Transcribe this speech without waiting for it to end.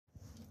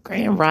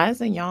Grand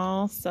Rising,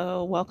 y'all.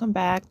 So, welcome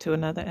back to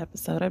another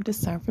episode of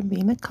Discern from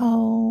B.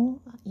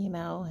 Nicole.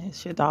 It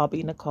should all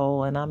be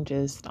Nicole, and I'm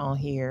just on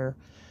here.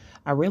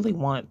 I really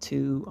want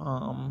to,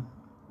 I'm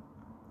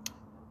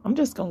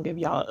just going to give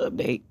y'all an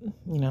update.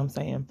 You know what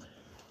I'm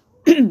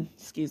saying?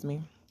 Excuse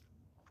me.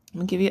 I'm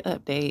going to give you an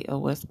update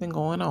of what's been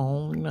going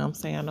on. You know what I'm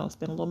saying? I know it's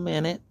been a little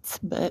minute,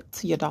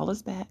 but your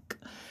dollar's back.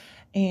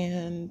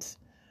 And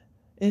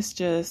it's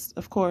just,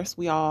 of course,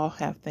 we all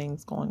have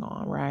things going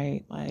on,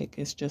 right? Like,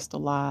 it's just a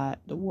lot.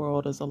 The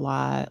world is a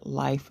lot.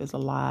 Life is a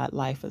lot.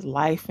 Life is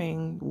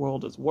lifing. The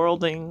world is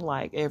worlding.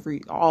 Like,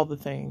 all the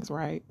things,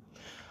 right?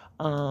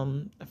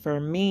 For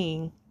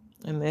me,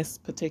 in this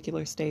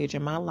particular stage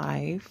in my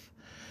life,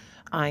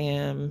 I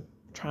am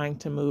trying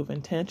to move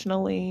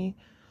intentionally,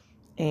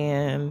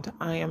 and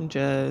I am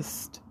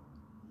just,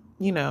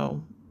 you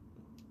know,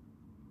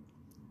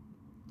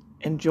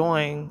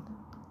 enjoying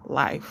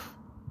life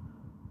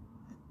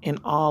in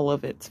all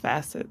of its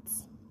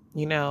facets,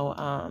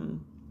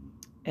 and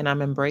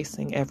I'm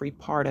embracing every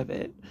part of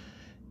it.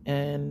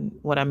 And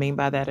what I mean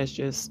by that is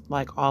just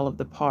like all of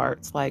the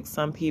parts. Like,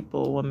 some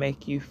people will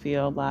make you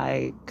feel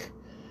like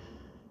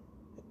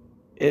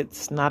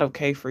it's not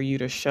okay for you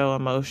to show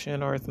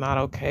emotion, or it's not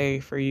okay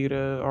for you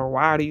to, or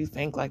why do you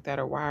think like that,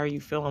 or why are you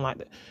feeling like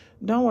that?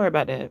 Don't worry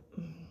about that.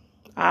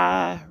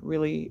 I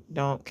really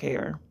don't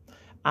care.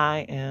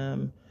 I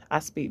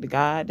speak to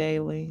God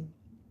daily.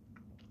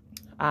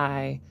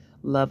 I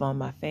love on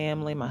my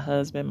family, my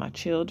husband, my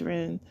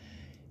children.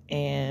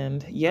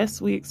 And yes,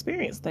 we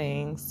experience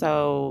things.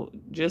 So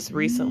just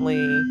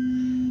recently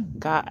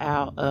got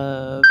out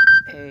of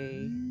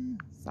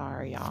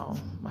sorry, y'all,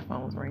 my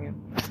phone was ringing.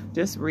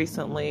 Just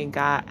recently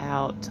got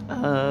out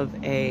of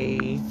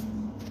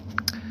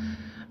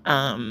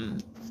um,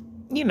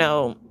 you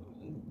know,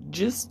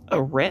 just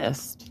a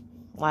rest.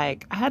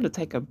 Like, I had to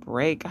take a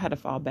break. I had to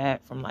fall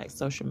back from like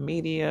social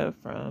media,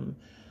 from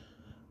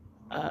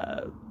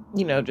uh,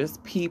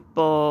 just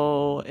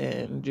people,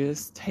 and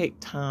just take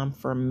time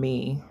for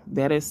me.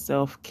 That is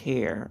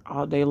self-care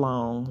all day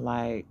long.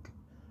 Like,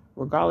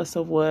 regardless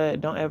of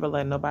what, don't ever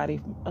let nobody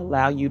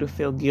allow you to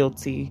feel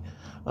guilty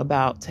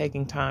about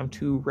taking time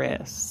to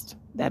rest.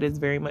 That is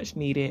very much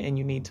needed, and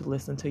you need to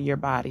listen to your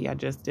body. I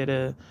just did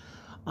a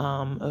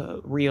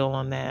reel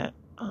on that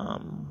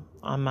on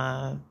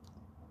my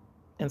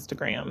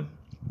Instagram.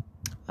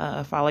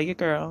 Follow your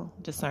girl,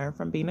 Discern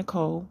from B.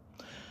 Nicole.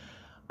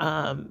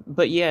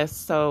 But yes,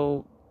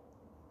 so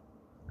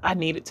I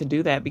needed to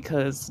do that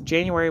because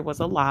January was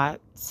a lot.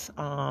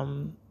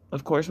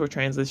 Of course, we're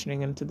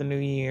transitioning into the new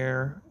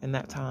year in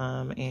that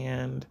time,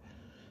 and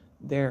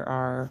there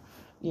are,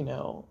 you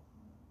know,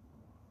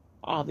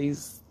 all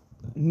these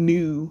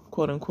new,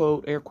 quote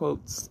unquote, air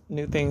quotes,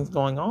 new things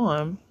going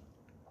on.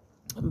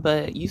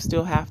 But you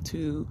still have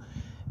to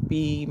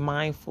be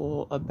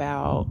mindful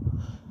about,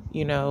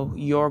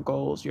 your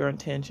goals, your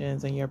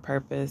intentions, and your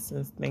purpose,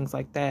 and things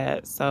like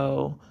that.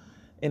 So,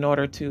 in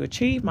order to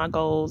achieve my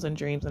goals and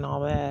dreams and all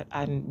that,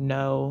 I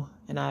know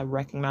and I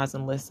recognize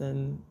and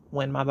listen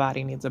when my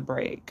body needs a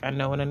break. I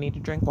know when I need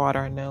to drink water.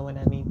 I know when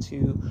I need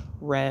to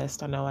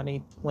rest. I know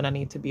when I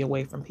need to be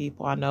away from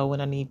people. I know when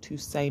I need to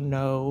say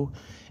no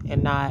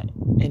and not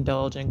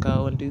indulge and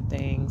go and do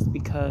things,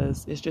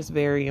 because it's just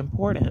very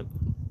important.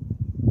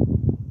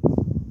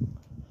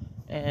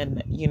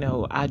 And,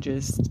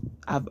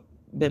 I've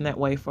been that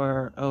way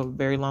for a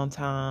very long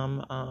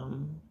time.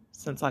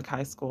 Since like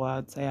high school,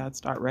 I'd say I'd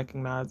start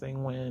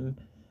recognizing when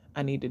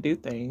I need to do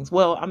things.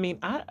 Well, I mean,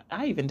 I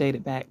even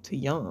dated back to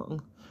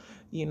young,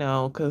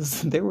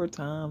 because there were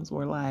times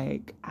where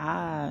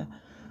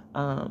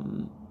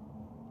um,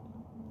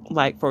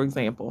 like, for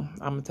example,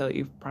 I'm going to tell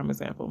you, prime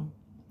example.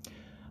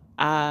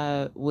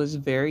 I was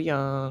very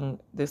young.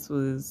 This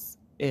was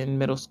in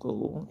middle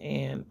school,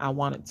 and I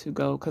wanted to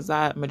go, because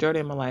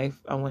majority of my life,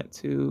 I went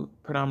to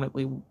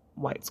predominantly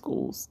white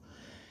schools,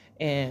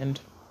 and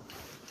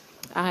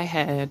I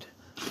had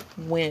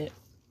went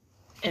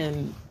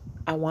and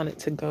I wanted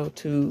to go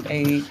to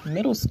a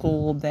middle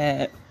school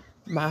that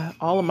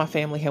all of my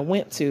family had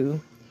went to.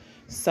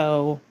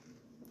 So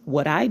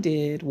what I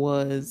did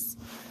was,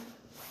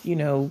 you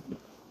know,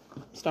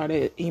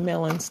 started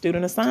emailing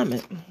student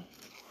assignment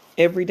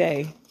every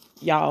day,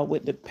 y'all,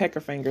 with the pecker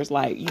fingers,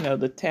 like,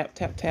 the tap,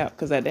 tap, tap.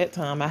 Because at that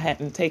time I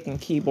hadn't taken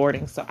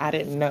keyboarding, so I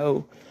didn't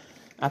know,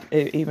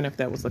 even if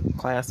that was a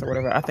class or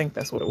whatever. I think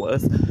that's what it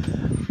was.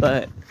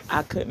 But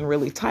I couldn't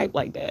really type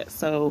like that.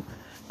 So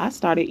I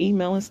started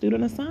emailing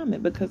student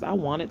assignment because I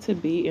wanted to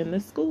be in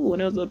this school.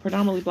 And it was a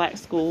predominantly black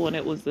school, and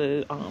it was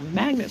a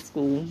magnet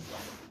school.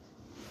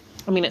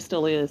 I mean, it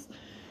still is.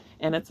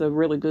 And it's a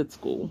really good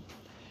school.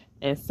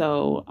 And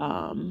so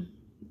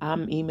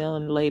I'm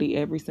emailing the lady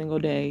every single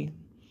day.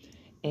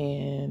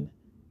 And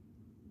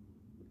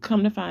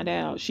come to find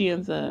out, she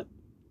ends up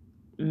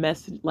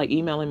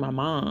emailing my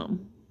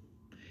mom.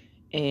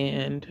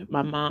 And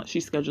my mom, she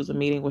schedules a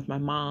meeting with my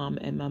mom,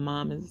 and my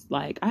mom is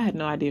like, I had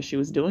no idea she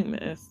was doing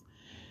this.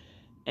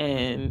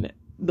 And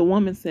the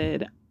woman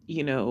said,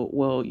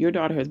 well, your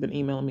daughter has been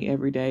emailing me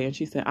every day. And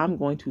she said, I'm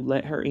going to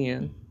let her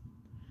in.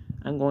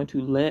 I'm going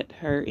to let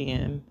her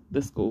in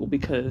the school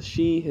because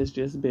she has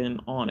just been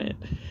on it.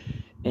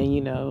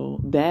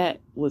 And that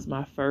was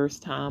my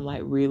first time,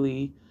 like,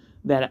 really,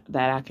 that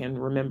I can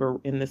remember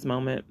in this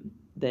moment,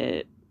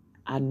 that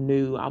I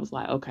knew, I was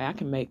like, okay, I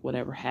can make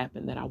whatever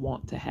happen that I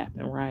want to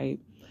happen, right?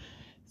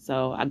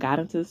 So I got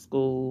into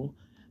school,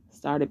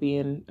 started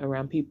being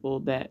around people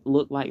that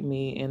looked like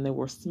me and they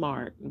were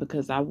smart,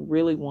 because I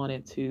really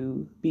wanted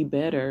to be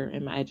better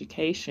in my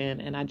education,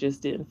 and I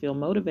just didn't feel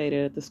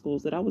motivated at the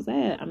schools that I was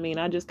at. I mean,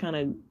 I just kind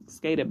of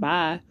skated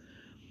by,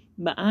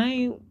 but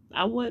I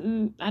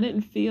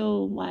didn't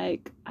feel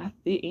like I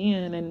fit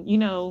in. And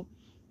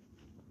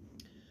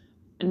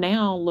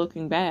now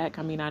looking back,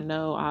 I mean, I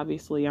know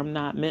obviously I'm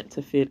not meant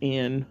to fit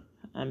in.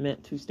 I'm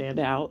meant to stand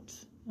out.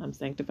 I'm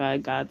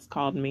sanctified. God's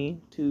called me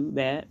to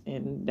that,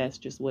 and that's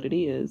just what it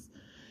is.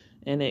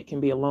 And it can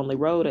be a lonely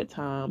road at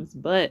times,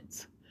 but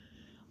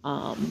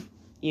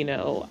you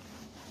know,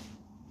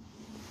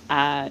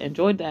 I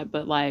enjoyed that.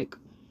 But like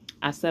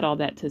I said all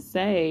that to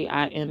say,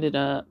 I ended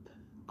up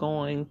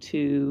going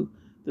to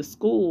the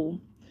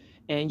school,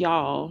 and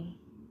y'all,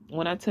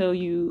 when I tell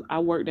you I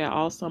worked out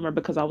all summer,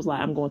 because I was like,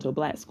 I'm going to a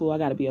black school, I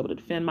got to be able to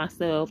defend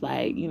myself.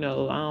 Like, I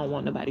don't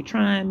want nobody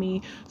trying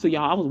me. So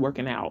y'all, I was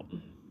working out.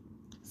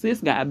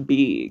 Sis got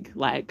big,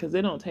 like, because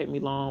it don't take me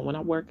long. When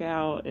I work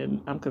out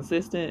and I'm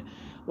consistent,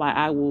 like,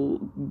 I will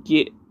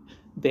get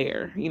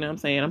there. You know what I'm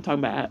saying? I'm talking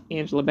about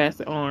Angela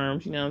Bassett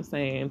arms, you know what I'm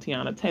saying?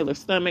 Tiana Taylor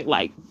stomach,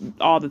 like,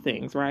 all the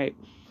things, right?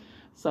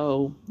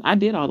 So I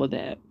did all of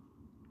that.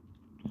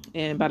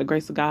 And by the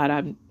grace of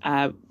God,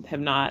 I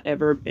have not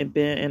ever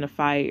been in a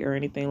fight or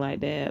anything like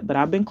that, but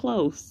I've been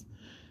close.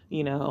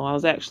 I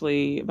was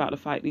actually about to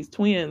fight these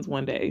twins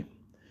one day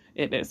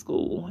at that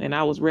school, and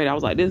I was ready. I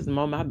was like, this is the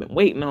moment I've been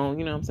waiting on,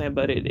 you know what I'm saying?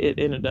 But it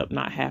ended up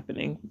not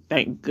happening.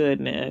 Thank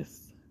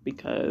goodness,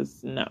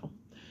 because no,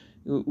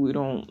 we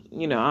don't,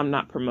 I'm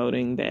not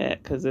promoting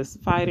that, because it's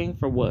fighting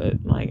for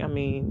what? Like, I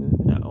mean,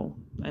 no.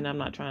 And I'm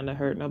not trying to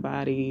hurt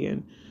nobody.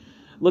 And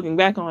looking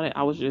back on it,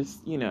 I was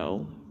just,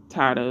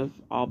 tired of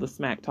all the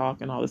smack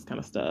talk and all this kind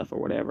of stuff, or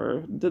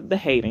whatever, the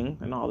hating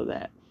and all of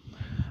that.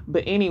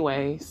 But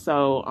anyway,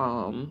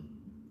 so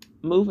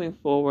moving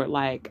forward,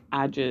 like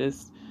I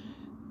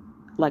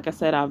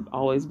said, I've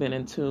always been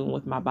in tune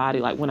with my body,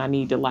 like when I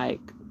need to like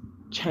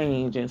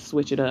change and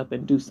switch it up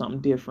and do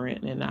something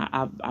different. And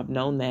I've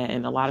known that,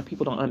 and a lot of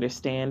people don't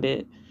understand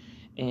it,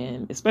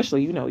 and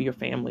especially your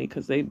family,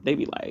 because they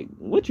be like,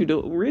 what you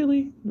do,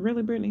 really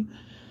Brittany?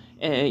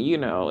 And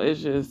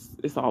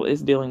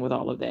it's dealing with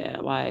all of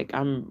that. Like,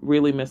 I'm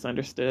really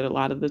misunderstood a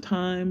lot of the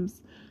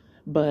times,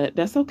 but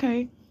that's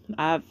okay.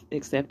 I've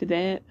accepted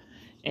that,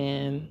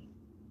 and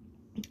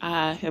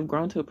I have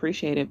grown to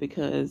appreciate it,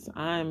 because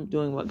I'm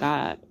doing what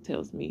God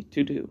tells me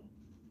to do,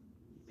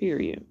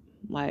 period.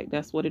 Like,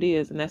 that's what it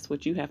is. And that's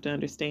what you have to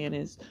understand,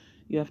 is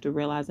you have to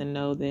realize and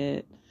know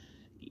that,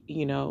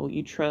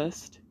 you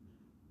trust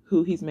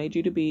who he's made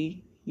you to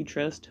be. You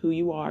trust who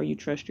you are. You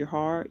trust your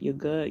heart, your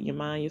gut, your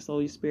mind, your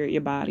soul, your spirit,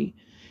 your body.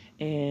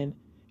 And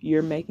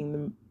you're making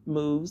the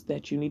moves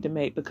that you need to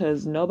make,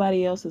 because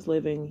nobody else is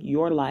living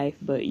your life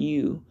but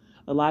you.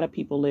 A lot of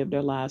people live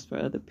their lives for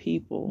other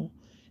people.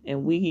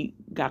 And we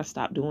got to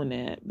stop doing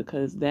that,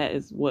 because that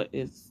is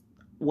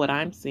what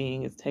I'm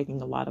seeing is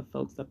taking a lot of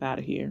folks up out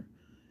of here,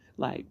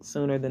 like,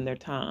 sooner than their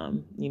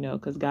time,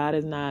 because God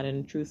is not an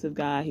intrusive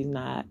God. He's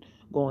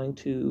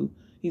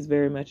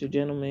very much a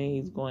gentleman.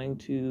 He's going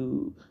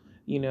to,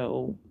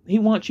 he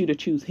wants you to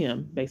choose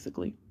him,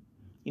 basically.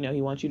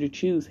 He wants you to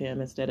choose him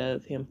instead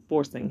of him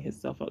forcing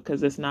himself up,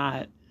 because that's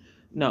not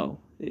how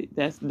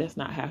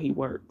he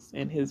works.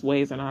 And his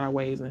ways are not our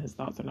ways, and his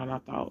thoughts are not our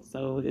thoughts.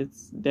 So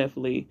it's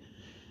definitely,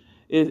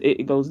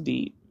 it goes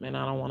deep, and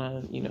I don't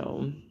want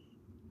to,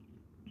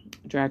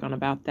 drag on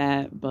about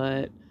that.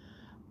 But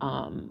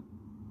I'm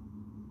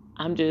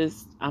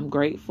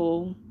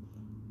grateful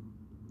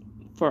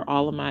for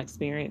all of my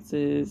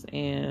experiences.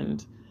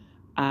 And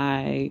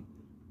I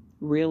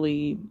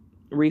really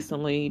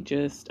recently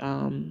just,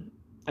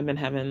 I've been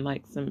having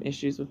like some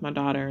issues with my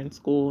daughter in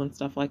school and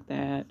stuff like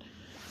that.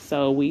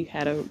 So we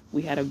had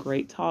a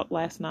great talk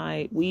last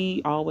night.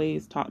 We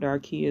always talk to our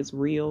kids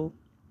real.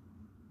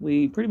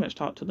 We pretty much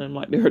talk to them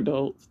like they're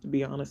adults, to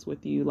be honest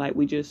with you. Like,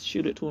 we just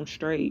shoot it to them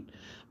straight,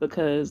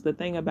 because the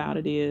thing about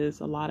it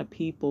is, a lot of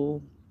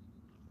people,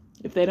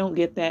 if they don't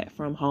get that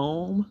from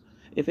home,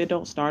 if it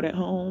don't start at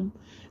home,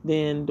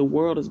 then the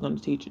world is going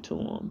to teach it to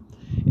them.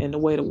 And the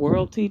way the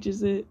world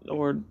teaches it,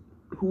 or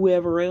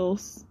whoever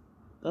else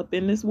up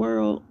in this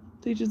world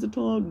teaches it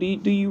to them,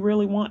 do you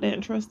really want that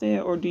and trust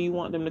that? Or do you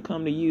want them to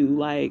come to you?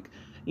 Like,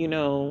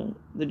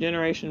 the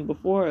generation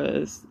before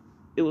us,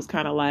 it was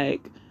kind of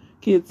like,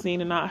 kids seen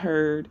and not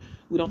heard.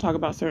 We don't talk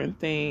about certain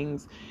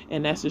things,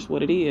 and that's just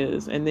what it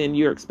is. And then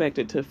you're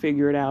expected to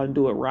figure it out and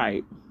do it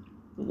right.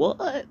 What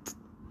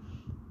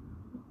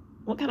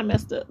kind of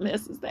messed up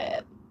mess is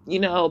that?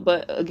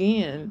 But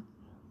again,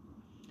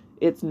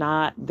 it's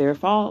not their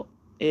fault.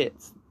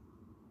 It's,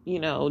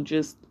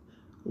 just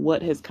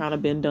what has kind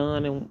of been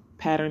done, and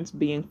patterns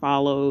being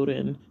followed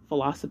and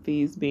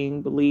philosophies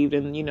being believed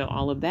and,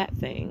 all of that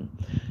thing.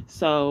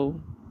 So,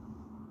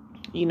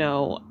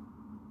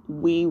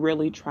 we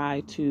really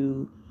try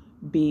to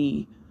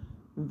be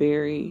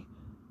very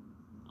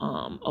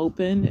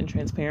open and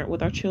transparent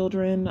with our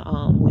children.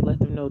 We let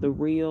them know the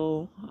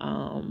real.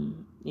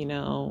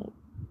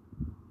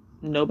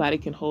 Nobody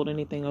can hold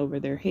anything over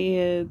their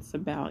heads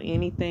about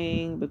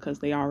anything because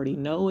they already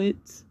know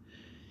it.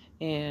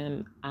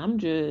 And I'm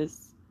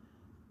just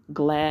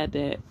glad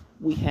that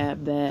we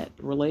have that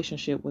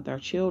relationship with our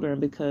children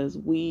because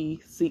we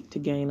seek to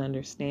gain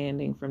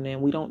understanding from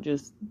them. We don't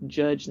just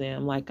judge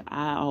them. Like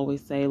I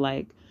always say,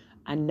 like,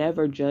 I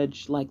never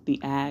judge like the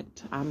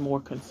act. I'm more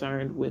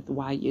concerned with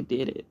why you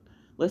did it.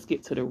 Let's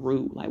get to the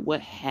root. Like, what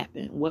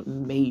happened? What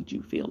made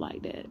you feel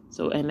like that?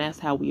 So, and that's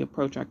how we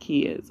approach our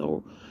kids.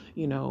 Or,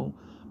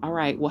 all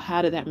right, well,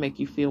 how did that make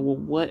you feel?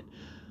 Well,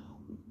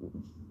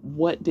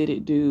 what did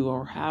it do?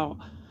 Or how,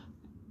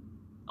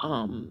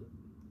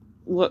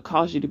 what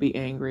caused you to be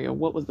angry, or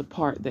what was the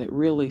part that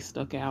really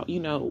stuck out?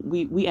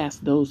 We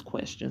ask those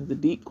questions, the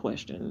deep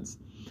questions.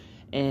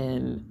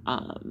 And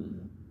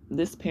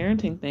this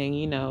parenting thing,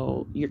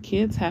 your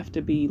kids have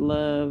to be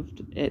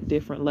loved at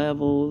different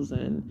levels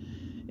and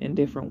in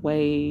different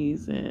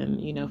ways.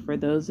 And for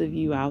those of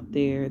you out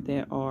there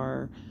that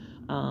are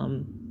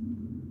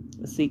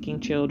seeking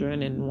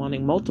children and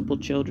wanting multiple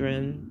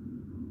children,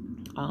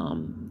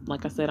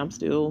 like I said, I'm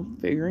still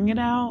figuring it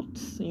out.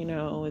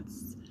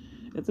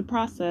 It's a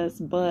process,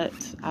 but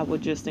I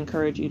would just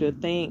encourage you to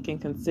think and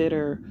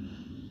consider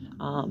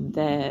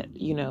that,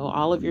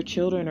 all of your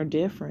children are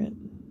different.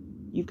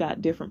 You've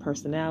got different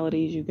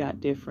personalities, you've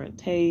got different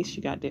tastes,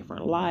 you got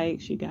different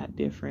likes, you got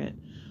different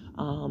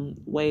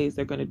ways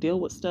they're going to deal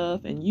with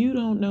stuff, and you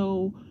don't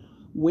know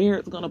where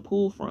it's going to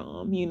pull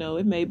from.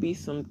 It may be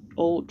some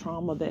old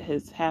trauma that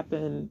has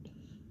happened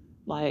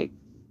like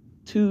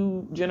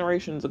 2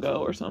 generations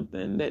ago or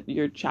something that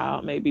your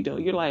child may be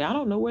doing. You're like, I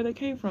don't know where they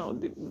came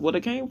from. Well,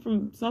 it came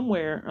from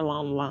somewhere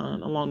along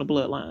the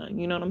bloodline.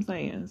 You know what I'm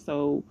saying?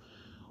 So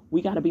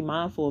we got to be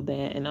mindful of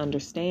that and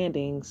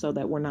understanding so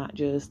that we're not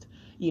just,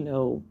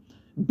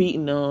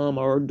 beating them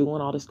or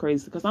doing all this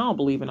crazy, because I don't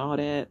believe in all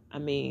that. I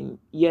mean,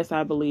 yes,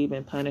 I believe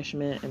in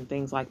punishment and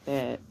things like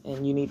that.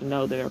 And you need to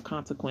know there are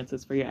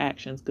consequences for your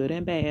actions, good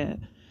and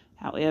bad.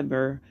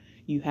 However,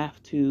 you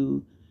have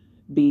to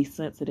be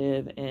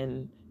sensitive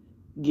and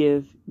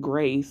give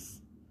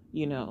grace,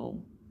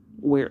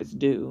 where it's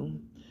due.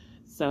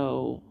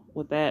 So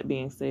with that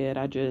being said,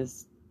 I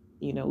just,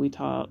 we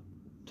talked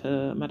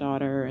to my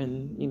daughter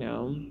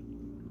and,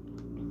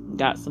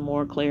 got some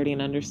more clarity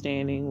and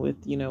understanding with,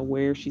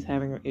 where she's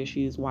having her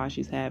issues, why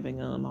she's having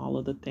them, all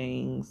of the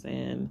things.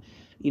 And,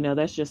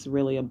 that's just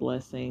really a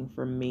blessing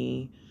for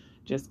me,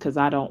 just because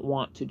I don't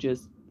want to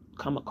just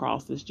come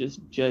across as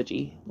just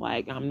judgy.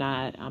 Like I'm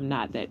not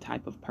that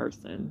type of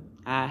person.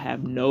 I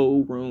have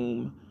no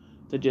room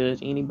to judge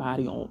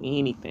anybody on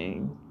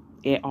anything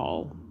at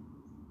all.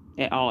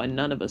 And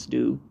none of us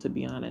do, to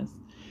be honest.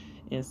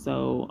 And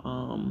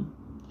so,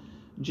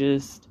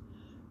 just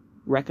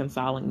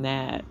reconciling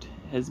that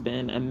has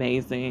been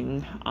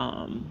amazing.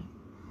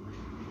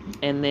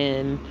 And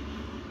then,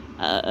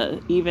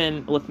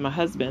 even with my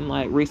husband,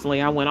 like recently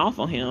I went off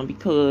on him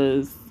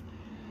because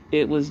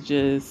it was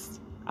just,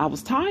 I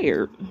was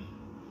tired.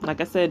 Like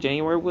I said,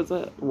 January was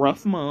a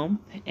rough month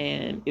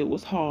and it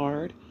was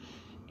hard.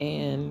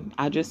 And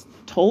I just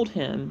told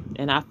him,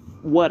 and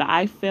what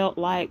I felt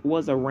like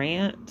was a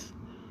rant,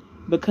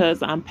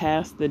 because I'm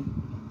past the,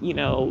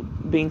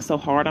 being so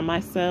hard on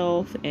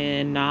myself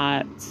and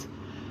not,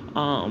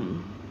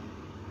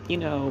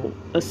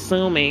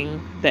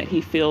 assuming that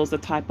he feels a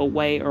type of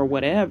way or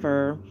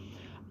whatever.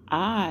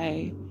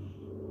 I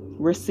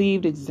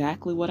received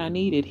exactly what I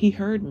needed. He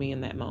heard me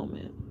in that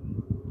moment.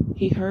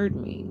 He heard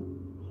me.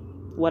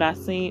 What I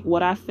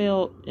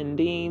felt and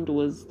deemed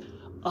was,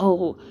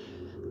 oh,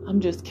 I'm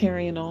just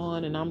carrying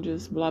on and I'm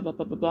just blah, blah,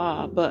 blah, blah,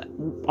 blah. But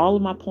all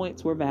of my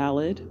points were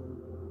valid.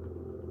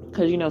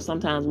 Because,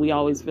 sometimes we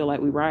always feel like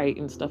we're right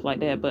and stuff like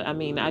that. But I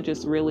mean, I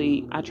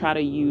try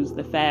to use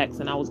the facts,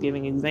 and I was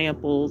giving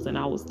examples, and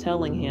I was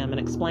telling him and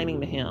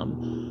explaining to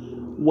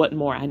him what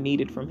more I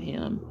needed from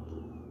him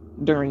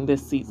during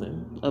this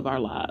season of our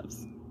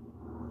lives.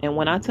 And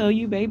when I tell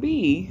you,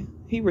 baby,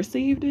 he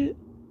received it,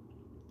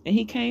 and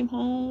he came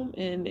home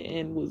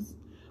and was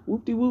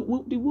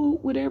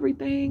whoop-de-whoop with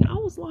everything. I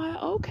was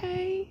like,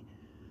 okay,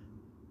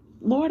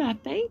 Lord, I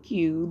thank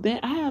you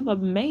that I have a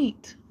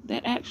mate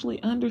that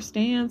actually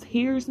understands,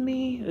 hears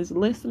me, is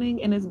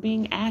listening, and is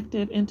being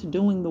active into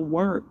doing the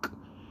work.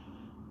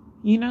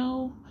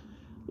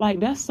 Like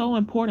that's so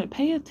important.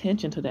 Pay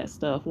attention to that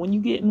stuff. When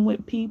you get in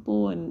with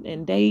people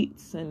and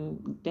dates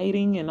and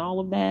dating and all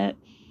of that,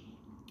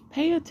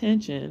 pay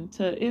attention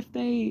to if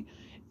they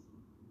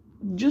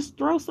just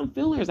throw some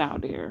fillers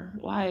out there.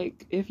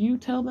 Like if you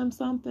tell them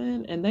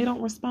something and they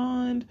don't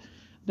respond,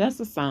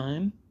 that's a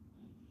sign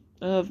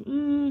of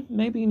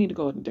maybe you need to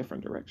go in a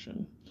different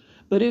direction.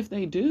 But if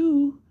they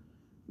do,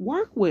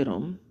 work with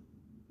them.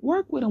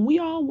 We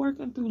all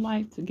working through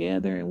life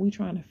together, and we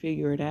trying to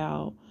figure it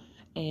out.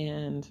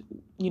 And,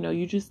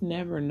 you just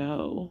never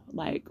know.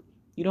 Like,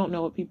 you don't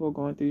know what people are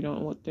going through. You don't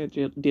know what they're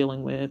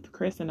dealing with.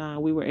 Chris and I,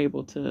 we were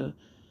able to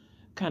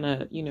kind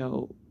of,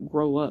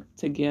 grow up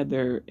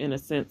together in a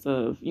sense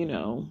of, in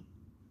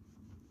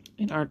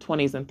our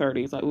 20s and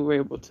 30s. Like, we were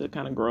able to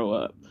kind of grow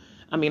up.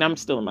 I mean, I'm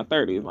still in my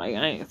 30s.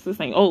 Like, this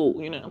ain't old,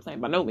 what I'm saying,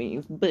 by no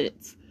means. But,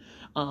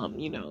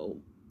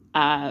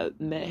 I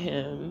met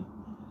him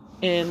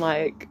in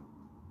like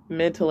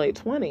mid to late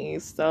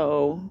 20s.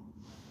 So,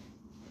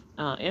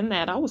 in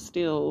that, I was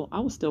still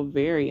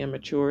very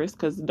immature. It's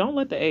because don't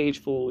let the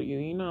age fool you.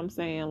 You know what I'm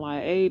saying?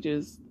 Like, age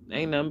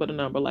ain't nothing but a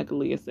number, like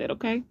Aaliyah said.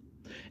 Okay,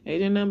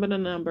 age ain't nothing but a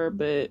number,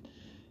 but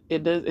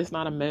it's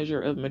not a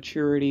measure of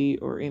maturity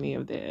or any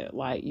of that.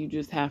 Like, you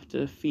just have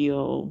to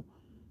feel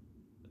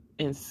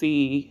and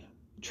see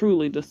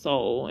truly the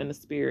soul and the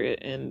spirit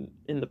and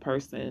in the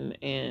person,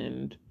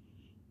 and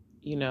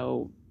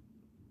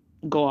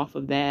go off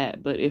of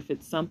that. But if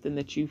it's something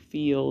that you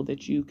feel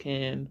that you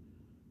can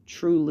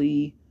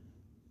truly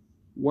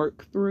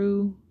work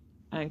through,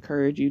 I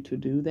encourage you to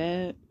do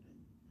that.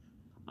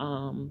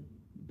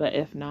 But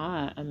if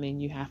not, I mean,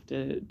 you have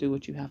to do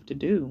what you have to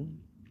do.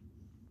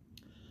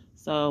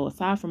 So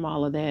aside from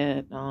all of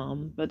that,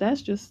 but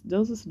those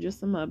are just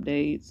some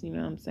updates. You know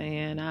what I'm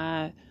saying?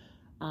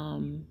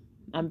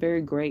 I'm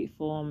very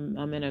grateful.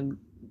 I'm in an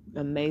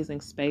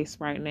amazing space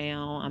right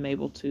now. I'm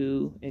able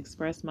to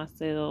express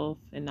myself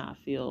and not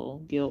feel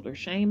guilt or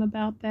shame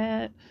about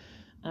that.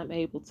 I'm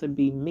able to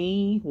be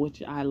me,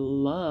 which I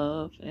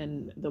love.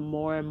 And the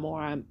more and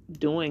more I'm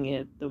doing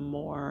it, the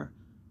more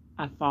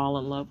I fall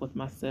in love with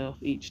myself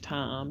each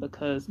time,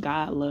 because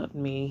God loved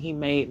me. He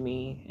made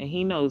me and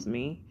He knows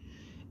me.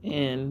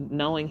 And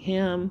knowing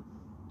Him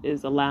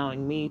is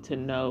allowing me to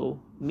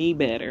know me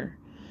better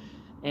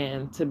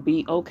and to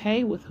be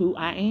okay with who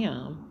I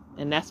am.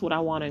 And that's what I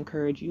want to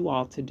encourage you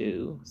all to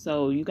do.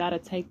 So you got to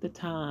take the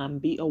time,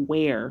 be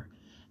aware,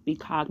 be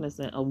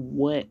cognizant of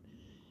what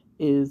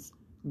is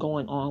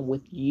going on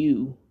with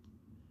you.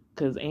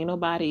 Because ain't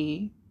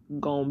nobody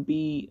going to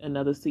be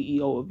another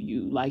CEO of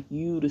you, like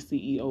you, the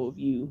CEO of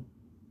you,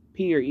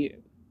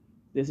 period.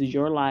 This is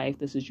your life.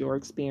 This is your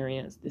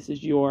experience. This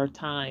is your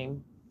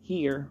time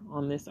here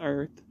on this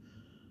earth,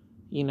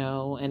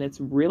 and it's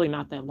really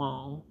not that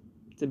long,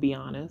 to be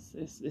honest.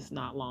 It's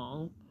not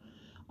long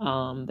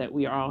that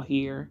we are all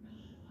here,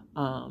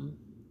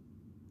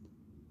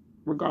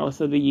 regardless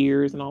of the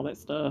years and all that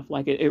stuff.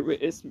 Like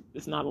it's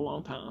not a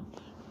long time.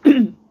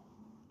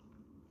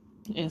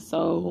 And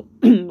so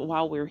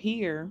while we're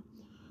here,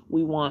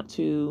 we want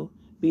to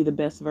be the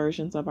best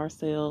versions of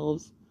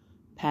ourselves,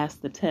 pass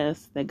the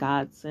tests that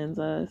God sends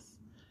us,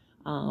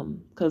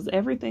 because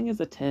everything is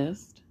a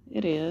test.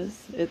 It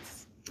is.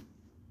 It's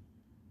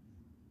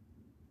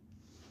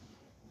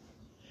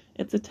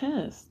a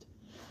test.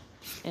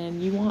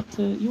 And you want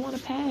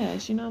to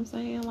pass, you know what I'm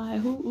saying?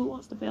 Like, who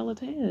wants to fail a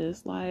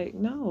test? Like,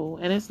 no.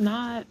 And it's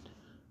not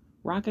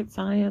rocket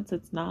science.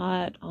 It's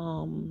not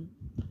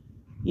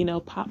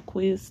pop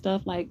quiz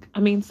stuff. Like, I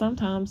mean,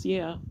 sometimes,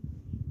 yeah,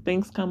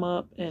 things come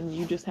up and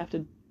you just have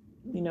to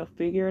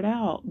figure it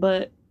out,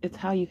 but it's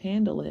how you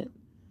handle it.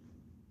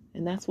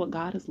 And that's what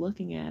God is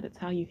looking at. It's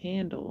how you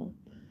handle.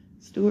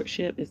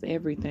 Stewardship is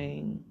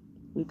everything.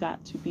 We've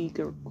got to be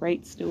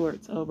great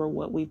stewards over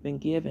what we've been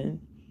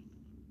given.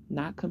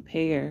 Not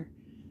compare,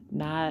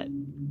 not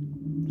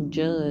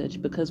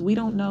judge, because we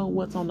don't know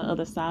what's on the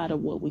other side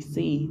of what we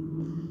see.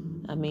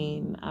 I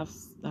mean, I've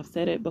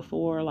said it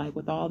before, like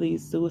with all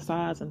these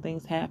suicides and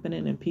things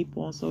happening and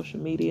people on social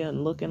media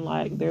and looking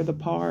like they're the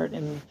part,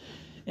 and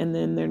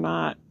then they're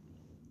not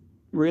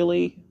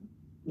really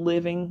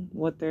living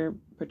what they're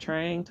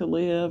portraying to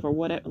live or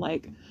whatever.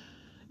 Like,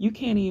 you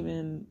can't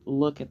even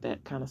look at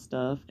that kind of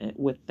stuff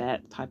with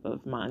that type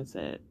of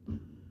mindset.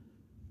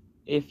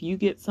 If you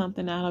get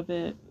something out of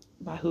it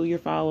by who you're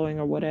following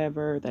or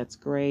whatever, that's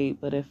great.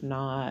 But if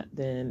not,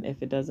 then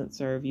if it doesn't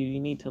serve you,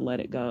 you need to let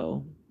it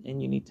go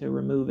and you need to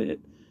remove it.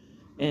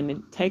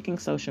 And taking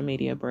social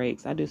media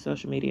breaks. I do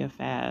social media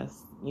fast,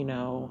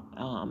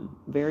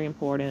 very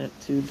important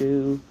to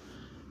do,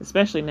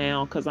 especially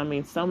now, because I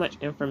mean, so much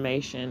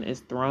information is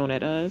thrown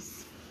at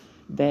us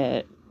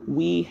that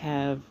we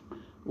have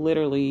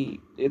literally,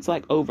 it's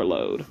like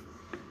overload.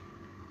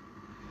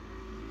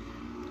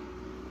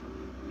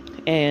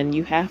 And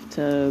you have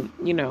to,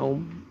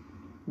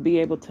 be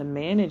able to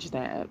manage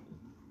that.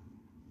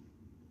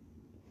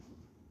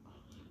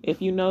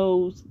 If you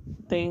know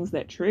things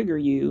that trigger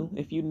you,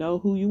 if you know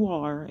who you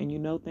are and you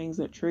know things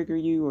that trigger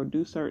you or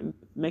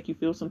make you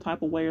feel some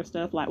type of way or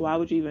stuff, like, why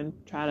would you even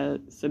try to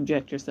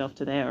subject yourself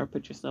to that or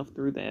put yourself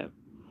through that?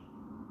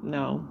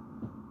 No,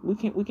 we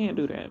can't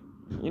do that.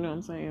 You know what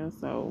I'm saying?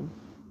 So,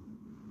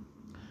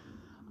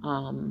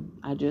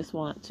 I just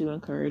want to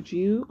encourage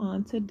you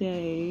on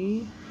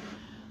today,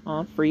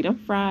 on Freedom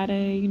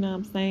Friday, you know what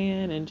I'm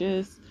saying? And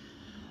just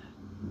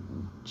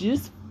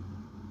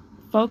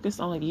focus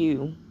on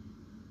you.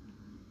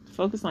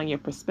 Focus on your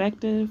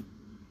perspective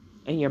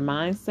and your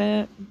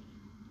mindset.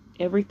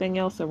 Everything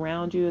else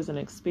around you is an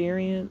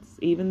experience,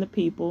 even the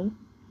people.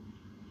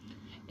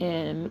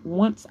 And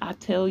once I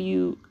tell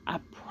you, I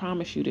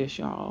promise you this,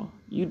 y'all,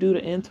 you do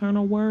the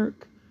internal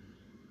work,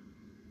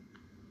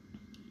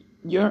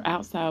 your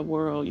outside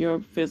world, your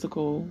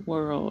physical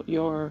world,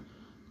 your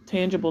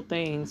tangible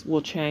things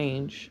will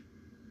change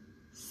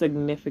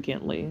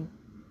significantly.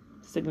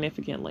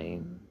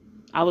 Significantly.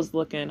 I was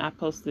looking, I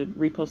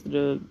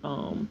reposted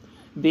a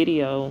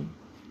video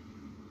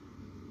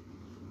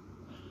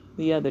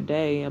the other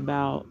day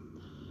about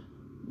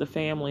the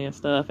family and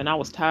stuff, and I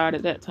was tired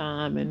at that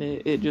time, and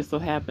it just so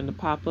happened to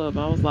pop up.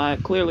 I was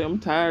like, clearly I'm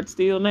tired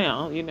still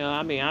now.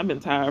 I mean, I've been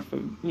tired for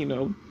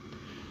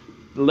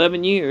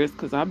 11 years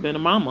because I've been a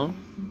mama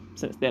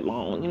since that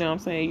long. You know what I'm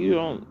saying? You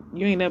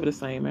ain't never the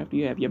same after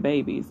you have your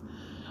babies.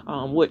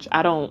 Which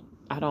I don't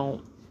I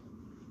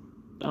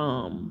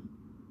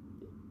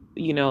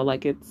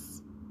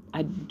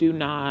do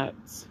not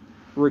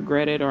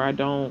regret it, or I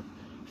don't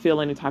feel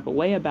any type of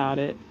way about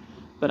it,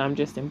 but I'm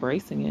just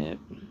embracing it.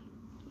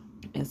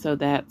 And so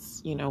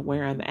that's,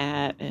 where I'm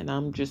at, and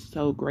I'm just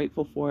so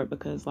grateful for it,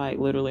 because like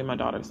literally my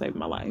daughter saved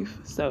my life.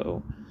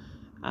 So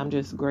I'm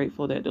just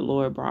grateful that the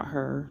Lord brought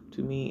her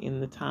to me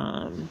in the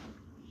time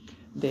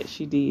that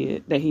he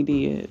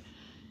did.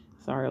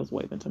 Sorry, I was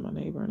waving to my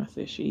neighbor and I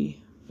said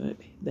she, but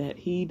that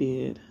he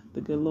did,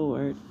 the good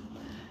Lord.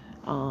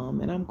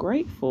 And I'm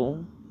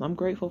grateful. I'm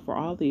grateful for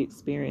all the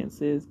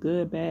experiences,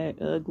 good,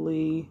 bad,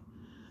 ugly,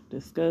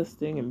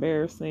 disgusting,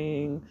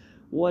 embarrassing,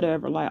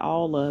 whatever, like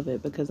all of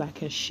it, because I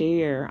can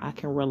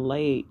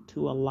relate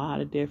to a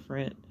lot of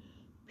different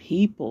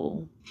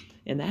people.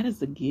 And that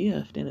is a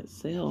gift in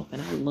itself.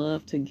 And I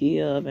love to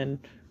give. And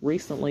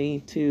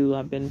recently too,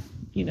 I've been,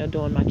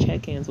 doing my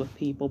check-ins with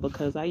people,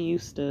 because I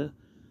used to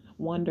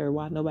wonder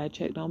why nobody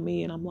checked on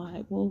me. And I'm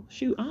like, well,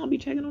 shoot, I don't be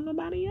checking on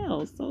nobody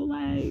else. So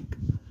like,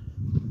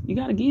 you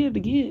got to give to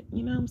get,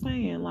 you know what I'm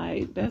saying?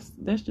 Like, that's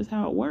just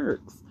how it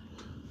works.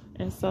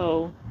 And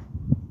so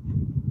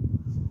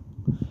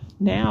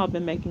now I've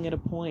been making it a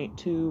point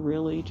to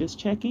really just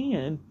check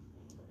in.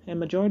 And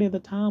majority of the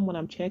time when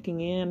I'm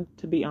checking in,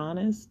 to be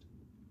honest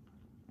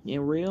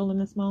and real in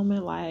this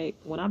moment, like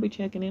when I be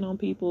checking in on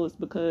people, it's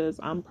because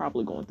I'm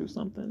probably going through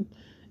something,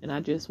 and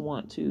I just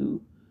want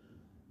to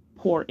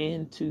pour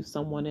into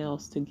someone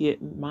else to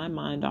get my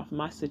mind off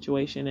my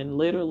situation. And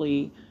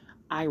literally,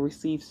 I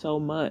receive so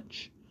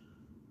much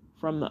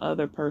from the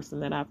other person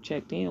that I've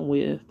checked in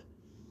with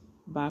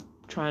by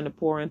trying to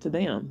pour into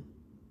them,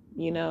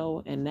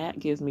 and that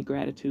gives me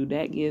gratitude.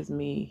 That gives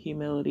me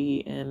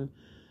humility, and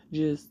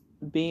just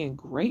being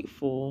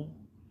grateful,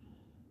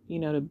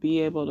 to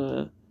be able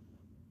to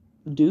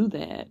do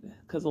that.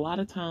 Because a lot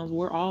of times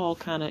we're all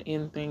kind of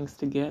in things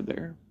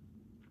together.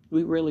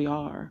 We really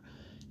are.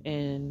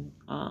 And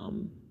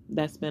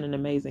that's been an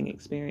amazing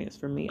experience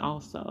for me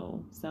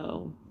also.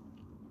 So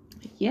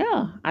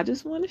yeah, I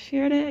just want to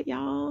share that,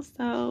 y'all.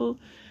 So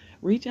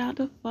reach out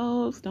to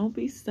folks. Don't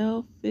be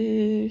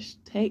selfish.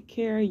 Take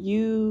care of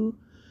you.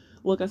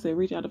 Look, I said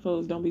reach out to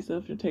folks. Don't be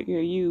selfish and take care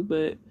of you.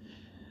 But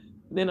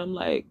then I'm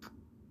like,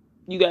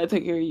 you got to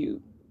take care of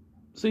you.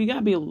 So you got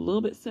to be a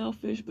little bit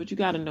selfish, but you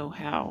got to know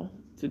how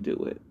to do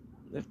it,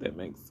 if that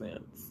makes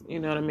sense. You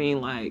know what I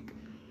mean? Like,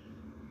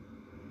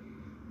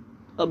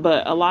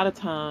 but a lot of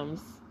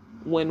times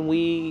when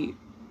we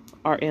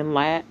are in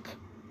lack,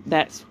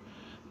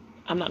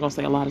 I'm not going to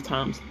say a lot of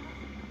times.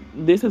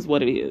 This is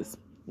what it is.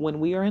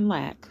 When we are in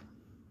lack,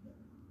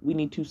 we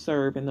need to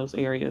serve in those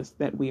areas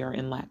that we are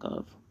in lack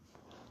of.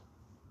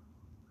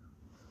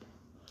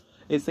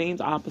 It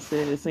seems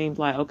opposite. It seems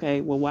like,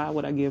 okay, well, why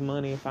would I give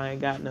money if I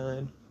ain't got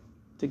none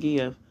to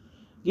give?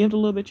 Give the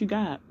little bit you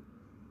got.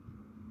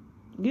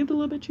 Give the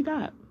little bit you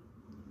got.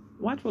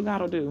 Watch what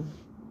God will do.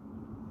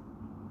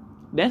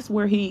 That's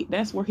where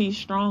he's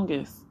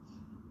strongest.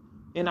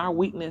 In our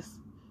weakness,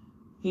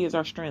 he is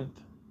our strength.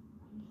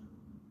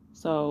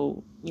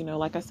 So,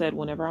 like I said,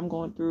 whenever I'm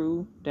going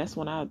through, that's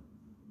when I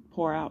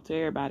pour out to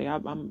everybody.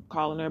 I'm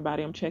calling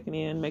everybody. I'm checking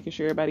in, making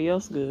sure everybody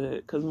else good.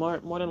 Because more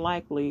than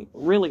likely,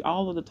 really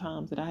all of the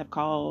times that I have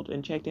called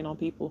and checked in on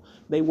people,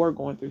 they were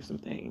going through some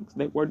things.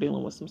 They were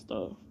dealing with some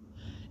stuff.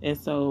 And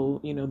so,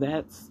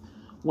 that's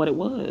what it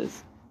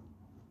was.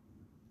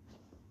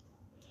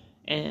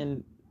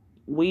 And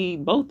we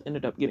both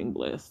ended up getting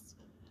blessed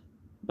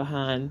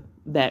behind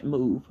that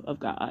move of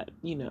God,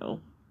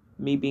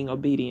 me being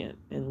obedient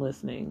and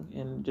listening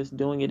and just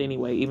doing it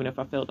anyway, even if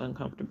I felt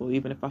uncomfortable,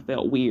 even if I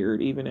felt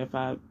weird, even if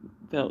I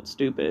felt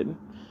stupid,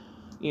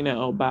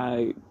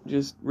 by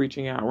just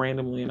reaching out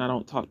randomly. And I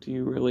don't talk to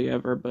you really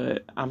ever,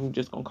 but I'm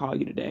just going to call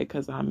you today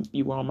because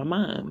you were on my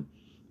mind.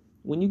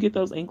 When you get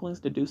those inklings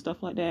to do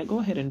stuff like that, go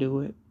ahead and do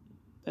it.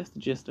 That's the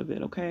gist of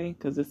it, okay?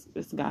 Because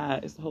it's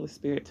God, it's the Holy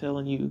Spirit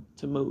telling you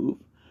to move,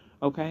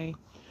 okay?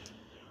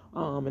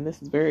 And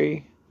this is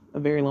a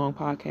very long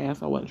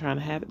podcast. I wasn't trying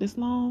to have it this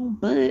long,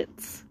 but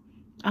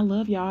I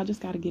love y'all. I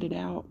just got to get it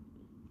out.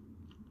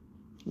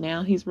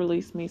 Now he's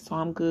released me, so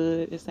I'm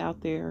good. It's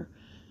out there.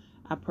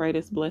 I pray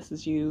this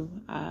blesses you.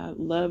 I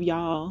love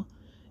y'all,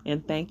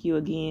 and thank you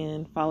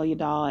again. Follow your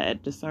doll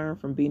at Discern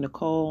from B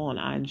Nicole on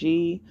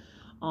IG.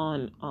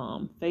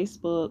 On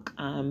Facebook,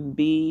 I'm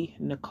B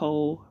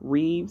Nicole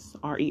Reeves,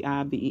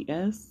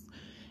 Reives.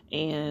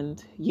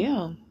 And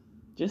yeah,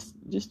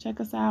 just check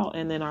us out.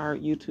 And then our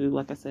YouTube,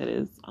 like I said,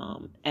 is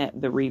at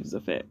the Reeves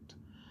Effect.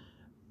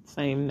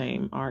 Same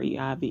name,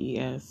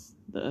 Reives,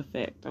 the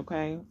effect,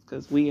 okay?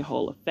 Because we a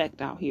whole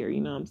effect out here,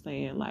 you know what I'm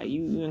saying? Like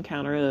you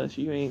encounter us,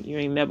 you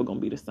ain't never gonna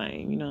be the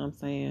same, you know what I'm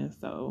saying?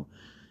 So,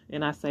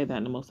 and I say that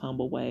in the most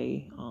humble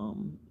way,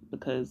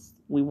 because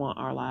we want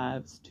our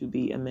lives to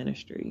be a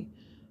ministry.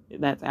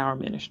 That's our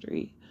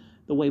ministry.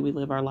 The way we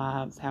live our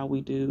lives, how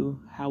we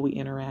do, how we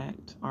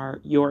interact,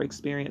 your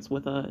experience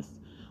with us,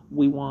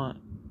 we want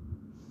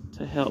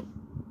to help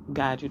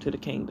guide you to the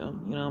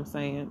kingdom. You know what I'm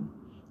saying?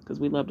 Because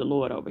we love the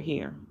Lord over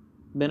here.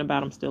 Been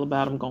about him, still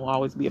about him, gonna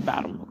always be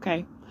about him,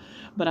 okay?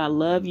 But I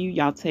love you.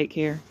 Y'all take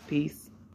care. Peace.